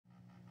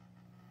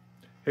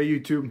Hey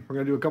YouTube, we're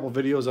going to do a couple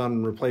videos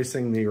on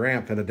replacing the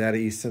ramp in a Data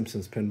East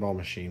Simpsons pinball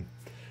machine.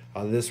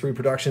 This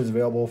reproduction is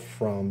available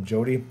from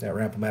Jody at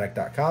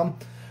rampomatic.com,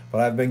 but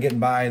I've been getting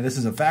by. This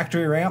is a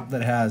factory ramp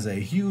that has a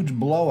huge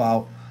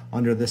blowout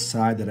under this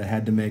side that I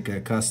had to make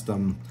a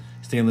custom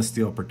stainless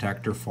steel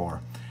protector for.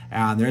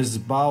 And there's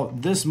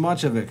about this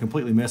much of it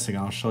completely missing.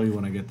 I'll show you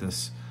when I get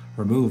this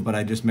removed, but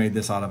I just made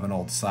this out of an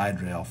old side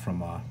rail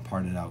from a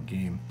parted out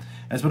game.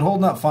 And it's been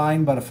holding up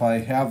fine, but if I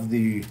have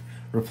the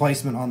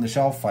replacement on the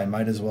shelf, I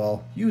might as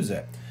well use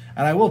it.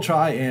 And I will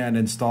try and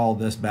install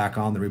this back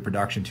on the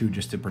reproduction too,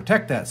 just to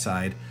protect that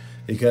side,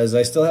 because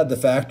I still had the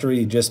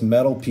factory just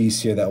metal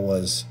piece here that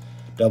was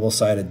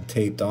double-sided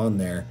taped on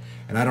there.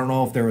 And I don't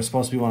know if there was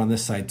supposed to be one on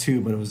this side too,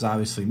 but it was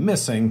obviously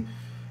missing.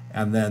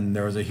 And then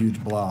there was a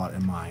huge blowout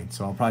in mine.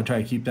 So I'll probably try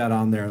to keep that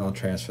on there and I'll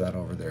transfer that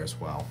over there as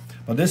well.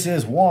 But this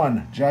is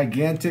one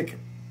gigantic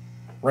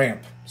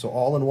ramp. So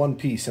all in one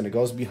piece, and it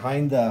goes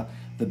behind the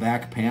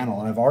back panel.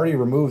 And I've already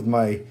removed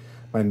my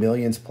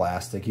millions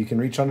plastic. You can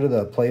reach under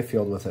the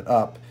playfield with it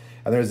up.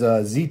 And there's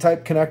a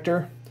Z-type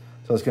connector.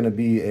 So it's going to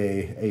be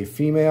a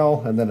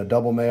female and then a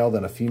double male,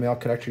 then a female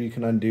connector you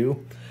can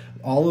undo.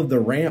 All of the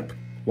ramp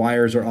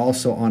wires are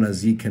also on a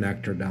Z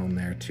connector down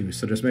there too.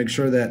 So just make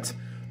sure that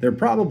they're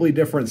probably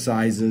different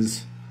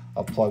sizes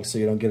of plugs so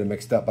you don't get it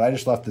mixed up. But I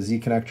just left the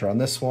Z connector on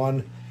this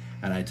one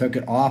and I took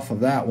it off of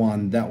that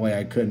one. That way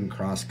I couldn't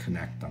cross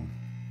connect them.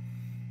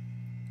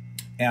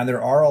 And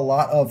there are a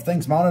lot of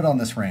things mounted on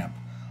this ramp.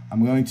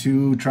 I'm going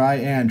to try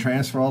and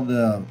transfer all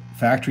the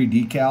factory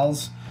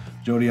decals.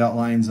 Jody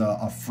outlines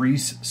a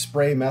freeze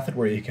spray method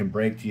where you can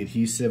break the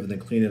adhesive and then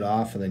clean it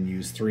off and then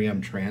use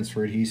 3M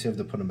transfer adhesive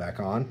to put them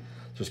back on. So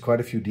there's quite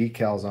a few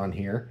decals on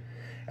here.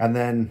 And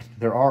then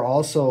there are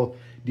also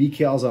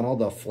decals on all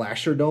the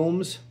flasher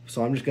domes.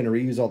 So I'm just going to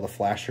reuse all the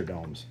flasher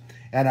domes.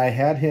 And I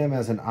had him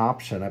as an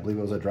option, I believe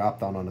it was a drop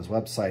down on his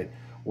website,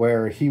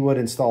 where he would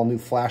install new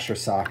flasher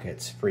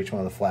sockets for each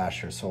one of the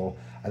flashers. So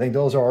I think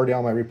those are already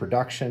on my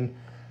reproduction.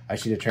 I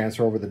just need to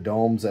transfer over the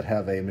domes that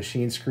have a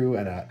machine screw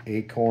and an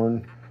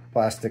acorn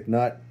plastic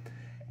nut.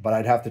 But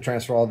I'd have to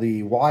transfer all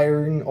the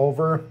wiring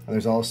over. And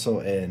there's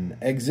also an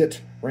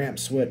exit ramp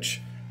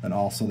switch. And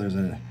also there's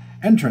an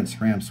entrance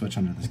ramp switch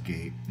under this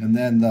gate. And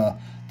then the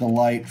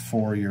light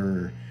for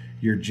your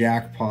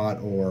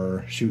jackpot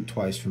or shoot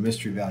twice for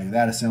mystery value.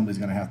 That assembly is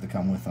going to have to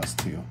come with us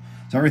too.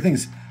 So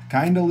everything's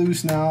kind of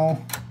loose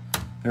now.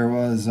 There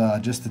was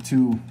just the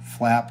two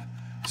flap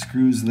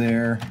screws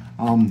there.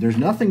 There's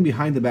nothing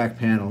behind the back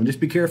panel, and just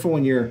be careful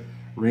when you're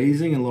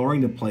raising and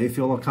lowering the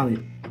playfield.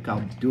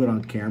 I'll do it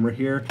on camera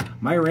here.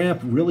 My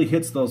ramp really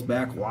hits those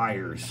back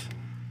wires,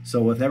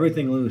 so with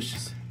everything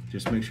loose,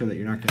 just make sure that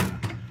you're not going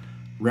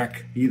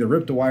to either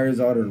rip the wires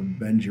out or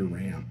bend your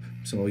ramp.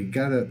 So you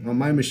gotta, on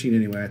my machine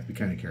anyway, I have to be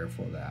kind of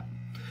careful of that.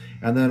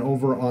 And then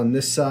over on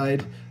this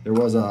side, there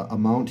was a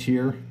mount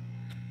here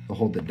to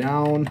hold it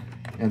down,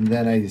 and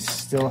then I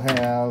still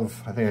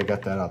have, I think I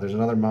got that out. There's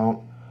another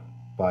mount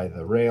by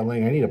the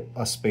railing. I need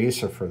a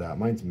spacer for that.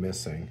 Mine's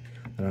missing.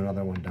 And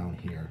another one down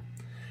here.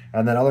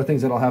 And then other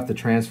things that I'll have to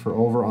transfer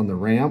over on the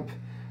ramp.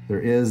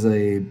 There is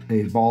a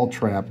ball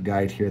trap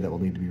guide here that will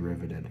need to be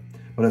riveted.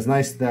 But it's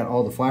nice that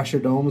all the flasher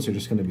domes are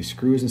just going to be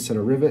screws instead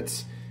of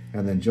rivets.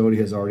 And then Jody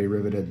has already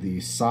riveted the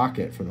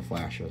socket for the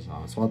flashers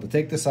on. So I'll have to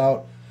take this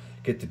out,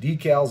 get the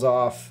decals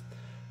off,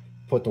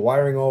 put the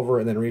wiring over,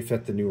 and then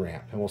refit the new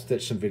ramp. And we'll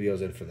stitch some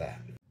videos in for that.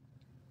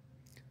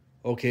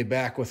 Okay,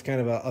 back with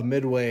kind of a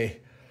midway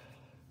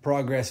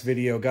progress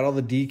video. Got all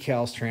the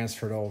decals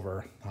transferred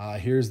over.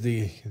 Here's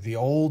the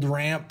old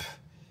ramp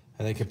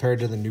and then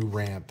compared to the new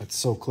ramp. It's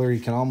so clear you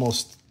can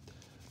almost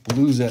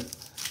lose it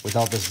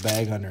without this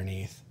bag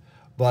underneath.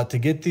 But to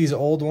get these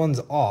old ones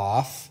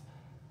off,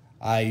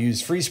 I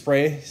use freeze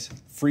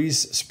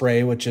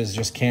spray, which is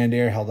just canned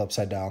air held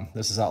upside down.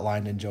 This is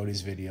outlined in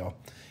Jody's video.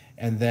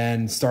 And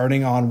then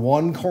starting on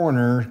one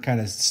corner, kind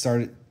of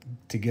start it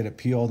to get it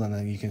peeled, and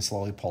then you can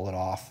slowly pull it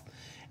off.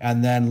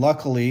 And then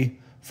luckily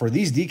for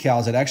these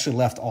decals, it actually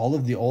left all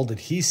of the old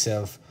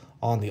adhesive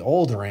on the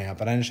old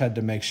ramp, and I just had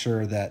to make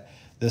sure that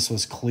this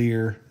was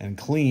clear and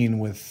clean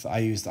with, I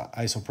used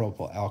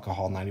isopropyl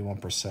alcohol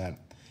 91%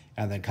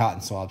 and then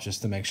cotton swabs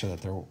just to make sure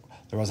that there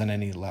wasn't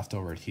any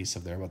leftover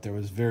adhesive there, but there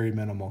was very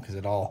minimal because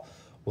it all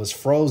was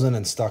frozen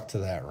and stuck to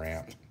that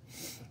ramp.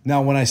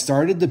 Now, when I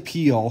started the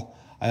peel,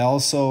 I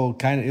also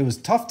it was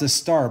tough to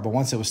start, but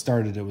once it was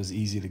started, it was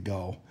easy to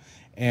go.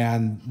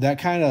 And that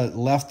kind of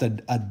left a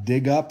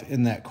dig up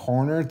in that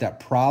corner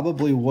that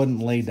probably wouldn't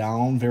lay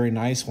down very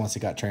nice once it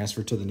got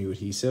transferred to the new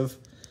adhesive.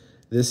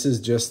 This is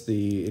just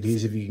the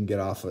adhesive you can get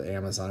off of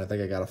Amazon. I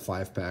think I got a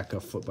 5-pack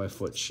of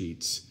foot-by-foot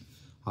sheets.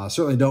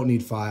 Certainly don't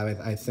need 5.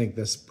 I think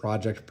this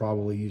project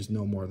probably used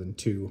no more than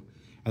 2.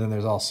 And then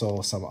there's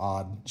also some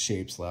odd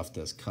shapes left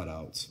as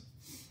cutouts.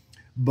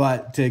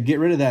 But to get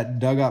rid of that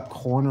dug up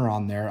corner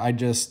on there, I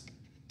just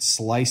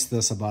sliced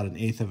this about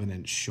 1/8 of an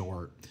inch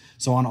short.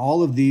 So on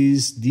all of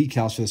these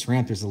decals for this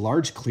ramp, there's a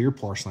large clear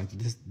portion. Like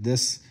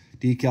this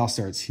decal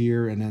starts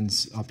here and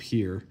ends up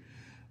here.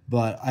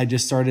 But I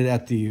just started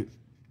at the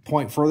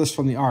point furthest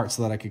from the art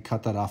so that I could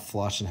cut that off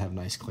flush and have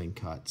nice clean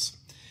cuts.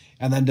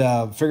 And then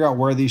to figure out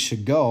where these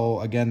should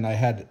go, again, I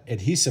had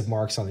adhesive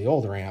marks on the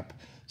old ramp.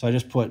 So I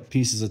just put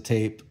pieces of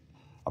tape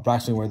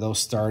approximately where those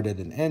started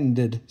and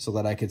ended so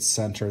that I could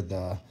center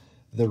the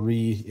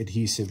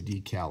re-adhesive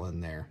decal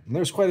in there. And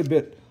there's quite a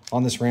bit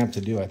on this ramp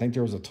to do. I think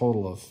there was a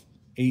total of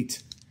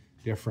 8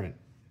 different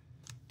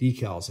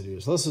decals to do.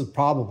 So this is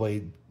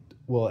probably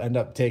will end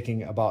up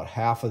taking about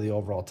half of the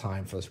overall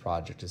time for this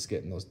project, is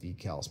getting those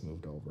decals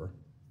moved over.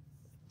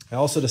 I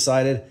also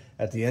decided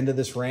at the end of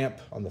this ramp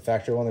on the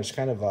factory one, there's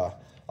kind of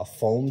a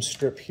foam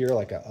strip here,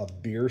 like a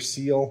beer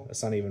seal.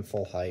 It's not even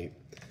full height.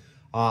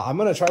 I'm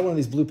gonna try one of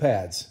these blue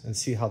pads and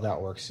see how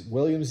that works.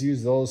 Williams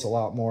used those a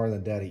lot more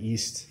than Data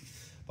East,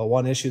 but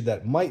one issue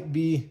that might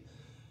be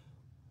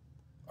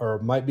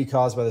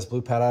caused by this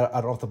blue pad, I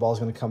don't know if the ball's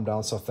gonna come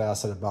down so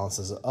fast that it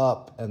bounces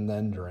up and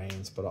then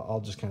drains, but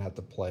I'll just kind of have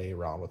to play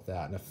around with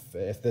that. And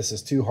if this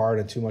is too hard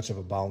and too much of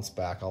a bounce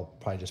back, I'll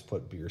probably just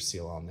put beer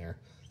seal on there,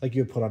 like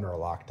you would put under a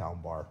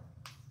lockdown bar.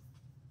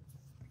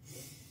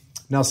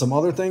 Now, some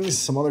other things,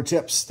 some other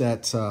tips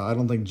that I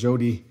don't think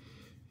Jody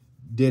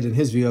did in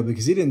his video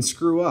because he didn't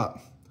screw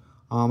up.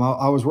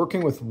 I was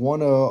working with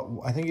one of,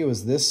 I think it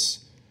was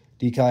this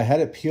decal. I had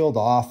it peeled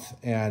off,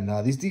 and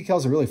these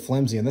decals are really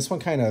flimsy, and this one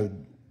kind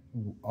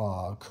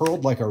of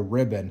curled like a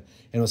ribbon,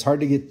 and it was hard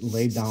to get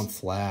laid down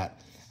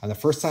flat. And the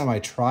first time I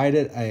tried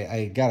it,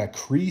 I got a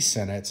crease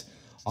in it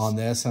on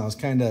this, and I was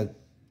kind of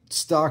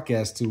stuck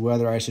as to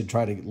whether I should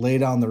try to lay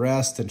down the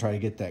rest and try to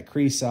get that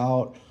crease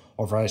out,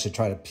 or if I should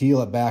try to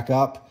peel it back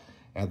up.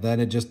 And then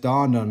it just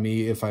dawned on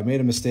me, if I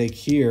made a mistake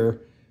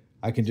here,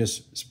 I can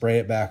just spray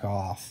it back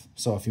off.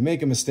 So if you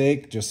make a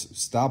mistake, just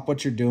stop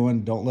what you're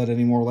doing. Don't let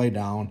any more lay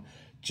down.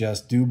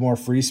 Just do more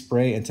free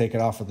spray and take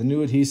it off with the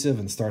new adhesive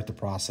and start the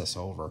process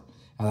over.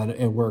 And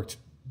it worked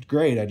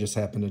great. I just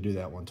happened to do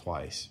that one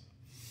twice.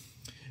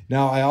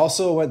 Now, I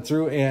also went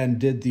through and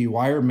did the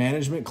wire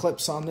management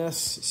clips on this.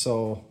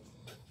 So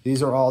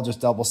these are all just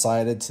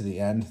double-sided to the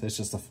end. There's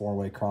just a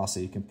 4-way cross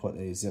that you can put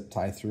a zip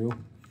tie through.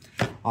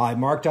 I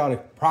marked out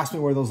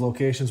approximately where those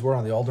locations were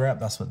on the old ramp.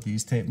 That's what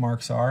these tape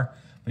marks are.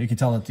 But you can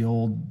tell that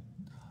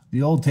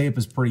the old tape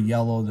is pretty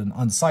yellowed and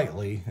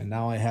unsightly. And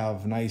now I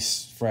have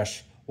nice,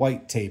 fresh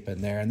white tape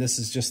in there. And this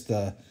is just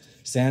the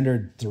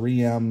standard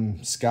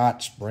 3M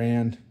Scotch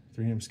brand.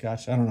 3M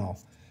Scotch? I don't know.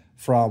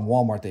 From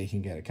Walmart that you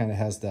can get. It kind of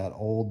has that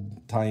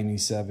old-timey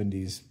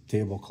 70s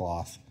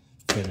tablecloth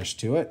finish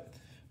to it.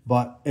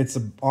 But it's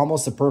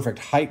almost the perfect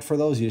height for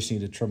those. You just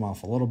need to trim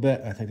off a little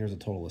bit. I think there's a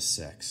total of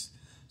 6.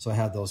 So I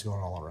have those going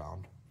all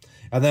around.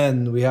 And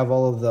then we have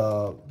all of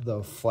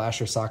the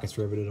flasher sockets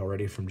riveted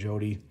already from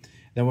Jody.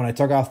 Then when I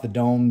took off the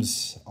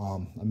domes,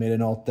 I made a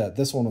note that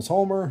this one was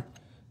Homer,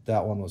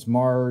 that one was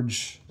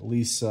Marge,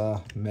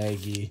 Lisa,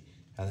 Maggie,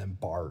 and then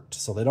Bart.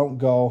 So they don't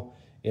go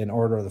in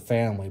order of the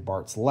family.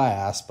 Bart's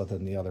last, but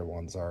then the other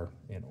ones are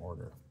in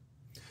order.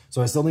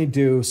 So I still need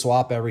to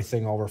swap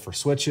everything over for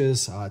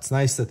switches. It's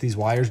nice that these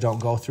wires don't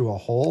go through a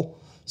hole,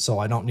 so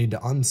I don't need to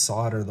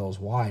unsolder those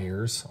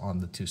wires on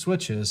the 2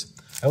 switches.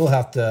 I will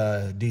have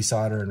to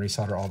desolder and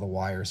resolder all the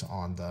wires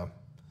on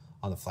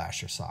the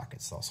flasher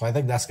sockets though. So I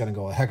think that's gonna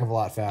go a heck of a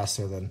lot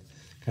faster than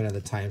kind of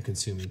the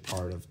time-consuming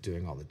part of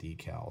doing all the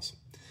decals.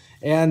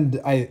 And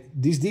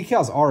these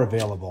decals are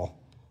available.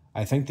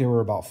 I think they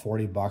were about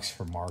 40 bucks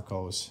for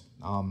Marco's.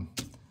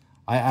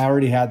 I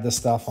already had this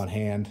stuff on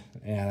hand,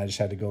 and I just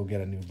had to go get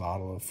a new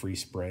bottle of free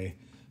spray.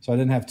 So I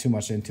didn't have too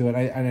much into it.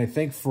 And I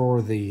think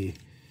for the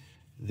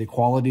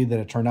quality that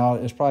it turned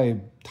out, it's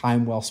probably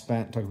time well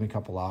spent. It took me a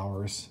couple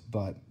hours.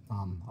 But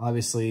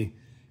obviously,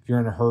 if you're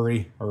in a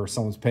hurry or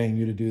someone's paying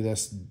you to do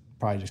this,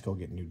 probably just go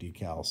get new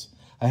decals.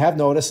 I have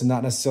noticed, and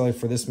not necessarily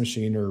for this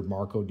machine or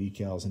Marco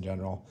decals in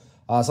general,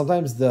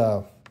 sometimes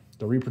the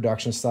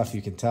reproduction stuff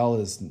you can tell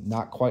is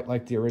not quite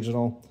like the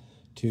original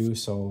too.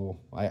 So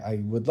I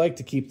would like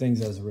to keep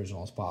things as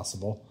original as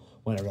possible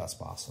whenever that's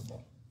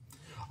possible.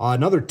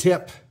 Another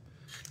tip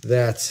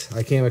that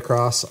I came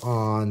across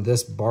on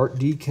this Bart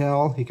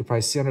decal, you can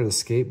probably see under the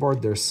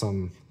skateboard, there's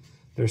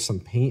some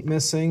paint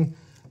missing.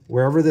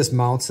 Wherever this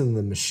mounts in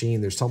the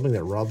machine, there's something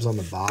that rubs on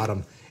the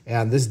bottom,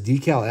 and this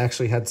decal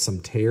actually had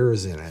some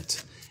tears in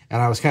it. And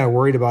I was kind of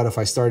worried about if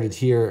I started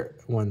here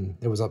when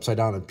it was upside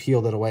down and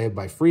peeled it away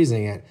by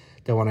freezing it,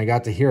 that when I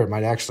got to here, it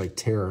might actually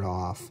tear it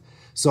off.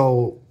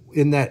 So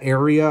in that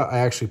area, I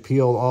actually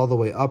peeled all the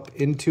way up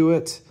into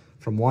it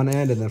from one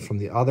end and then from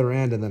the other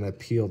end, and then I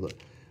peeled it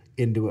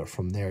into it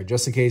from there,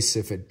 just in case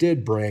if it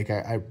did break,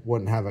 I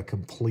wouldn't have a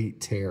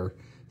complete tear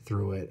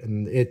through it.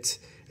 And it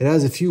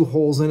has a few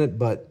holes in it,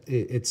 but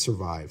it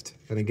survived.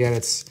 And again,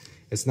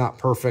 it's not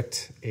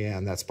perfect,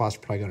 and that spot's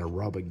probably going to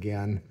rub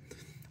again.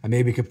 I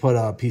maybe could put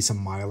a piece of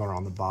mylar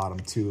on the bottom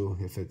too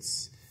if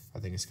I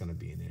think it's going to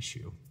be an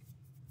issue.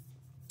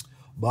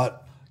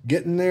 But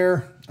getting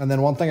there. And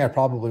then one thing I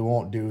probably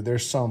won't do,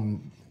 there's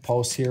some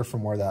posts here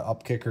from where that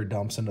up kicker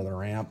dumps into the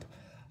ramp.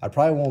 I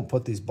probably won't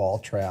put these ball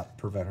trap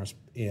preventers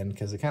in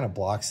because it kind of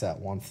blocks that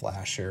one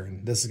flasher.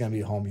 And this is going to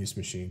be a home use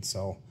machine,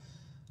 so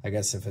I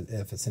guess if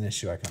it's an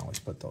issue, I can always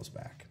put those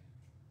back.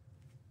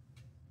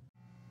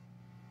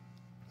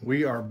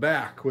 We are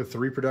back with the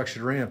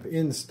reproduction ramp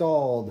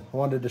installed. I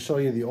wanted to show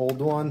you the old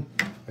one.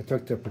 I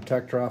took the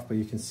protector off, but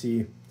you can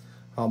see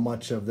how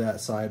much of that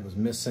side was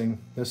missing.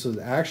 This was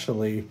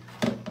actually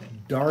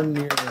darn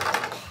near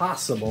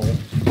possible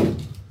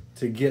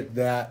to get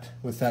that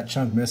with that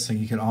chunk missing.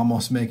 You can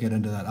almost make it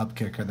into that up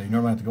kicker that you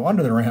normally have to go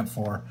under the ramp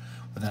for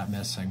with that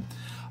missing.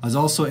 I was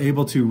also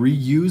able to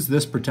reuse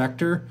this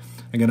protector.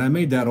 Again, I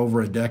made that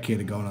over a decade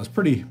ago, and I was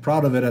pretty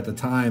proud of it at the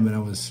time, and I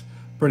was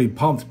pretty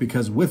pumped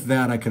because with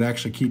that I could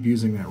actually keep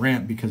using that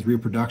ramp because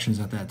reproductions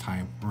at that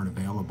time weren't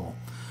available.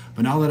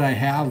 But now that I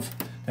have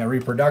that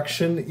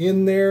reproduction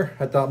in there,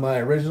 I thought my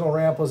original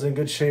ramp was in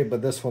good shape,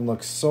 but this one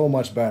looks so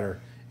much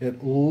better.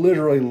 It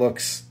literally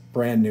looks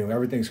brand new.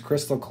 Everything's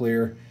crystal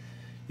clear.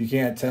 You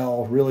can't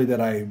tell really that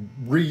I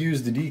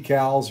reused the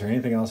decals or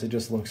anything else. It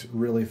just looks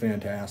really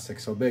fantastic.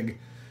 So big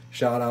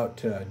shout out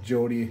to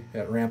Jody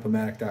at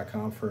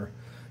Rampomatic.com for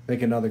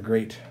making another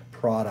great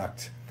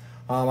product.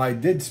 I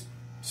did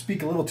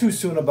speak a little too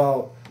soon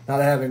about not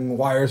having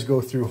wires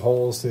go through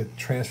holes to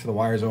transfer the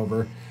wires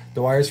over.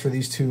 The wires for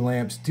these two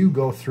lamps do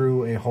go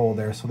through a hole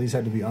there, so these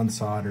had to be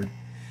unsoldered.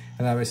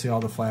 And obviously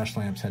all the flash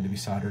lamps had to be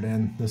soldered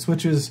in. The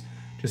switches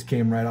just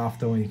came right off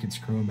though, and you could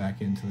screw them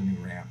back into the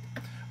new ramp.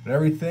 But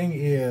everything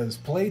is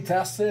play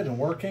tested and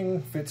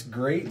working, fits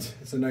great.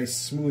 It's a nice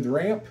smooth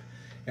ramp.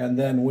 And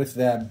then with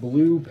that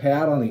blue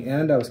pad on the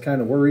end, I was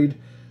kind of worried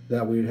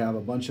that we'd have a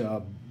bunch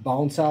of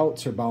bounce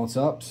outs or bounce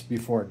ups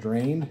before it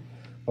drained.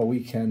 But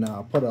we can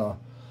put a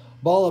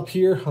ball up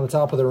here on the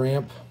top of the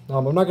ramp.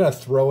 I'm not going to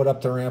throw it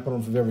up the ramp. I don't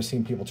know if you've ever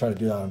seen people try to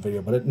do that on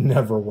video, but it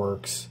never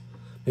works.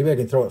 Maybe I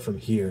can throw it from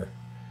here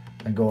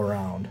and go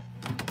around.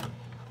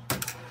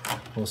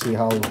 We'll see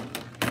how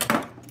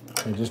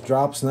it just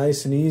drops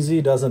nice and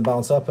easy. Doesn't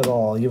bounce up at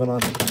all, even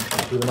on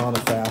a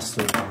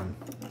faster one.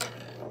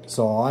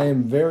 So I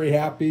am very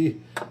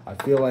happy. I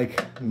feel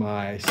like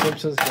my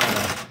Simpsons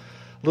got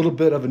a little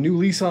bit of a new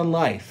lease on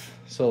life.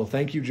 So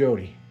thank you,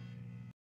 Jody.